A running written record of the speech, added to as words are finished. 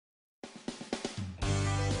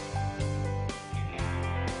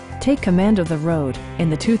Take command of the road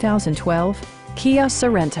in the 2012 Kia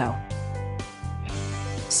Sorento.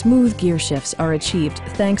 Smooth gear shifts are achieved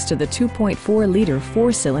thanks to the 2.4-liter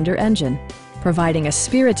four-cylinder engine, providing a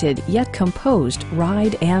spirited yet composed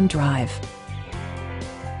ride and drive.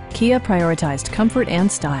 Kia prioritized comfort and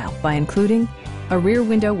style by including a rear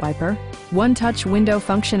window wiper, one-touch window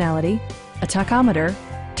functionality, a tachometer,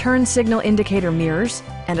 turn signal indicator mirrors,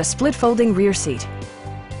 and a split-folding rear seat.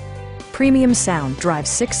 Premium sound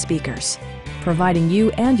drives 6 speakers, providing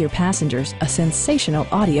you and your passengers a sensational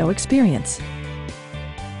audio experience.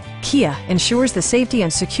 Kia ensures the safety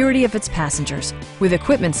and security of its passengers with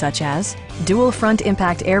equipment such as dual front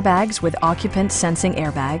impact airbags with occupant sensing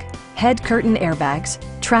airbag, head curtain airbags,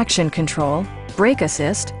 traction control, brake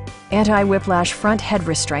assist, anti-whiplash front head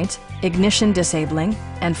restraints, ignition disabling,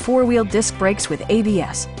 and 4-wheel disc brakes with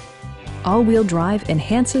ABS. All-wheel drive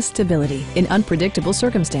enhances stability in unpredictable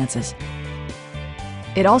circumstances.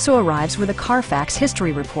 It also arrives with a Carfax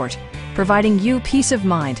history report, providing you peace of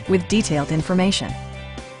mind with detailed information.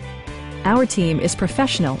 Our team is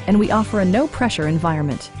professional and we offer a no-pressure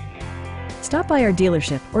environment. Stop by our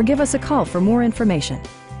dealership or give us a call for more information.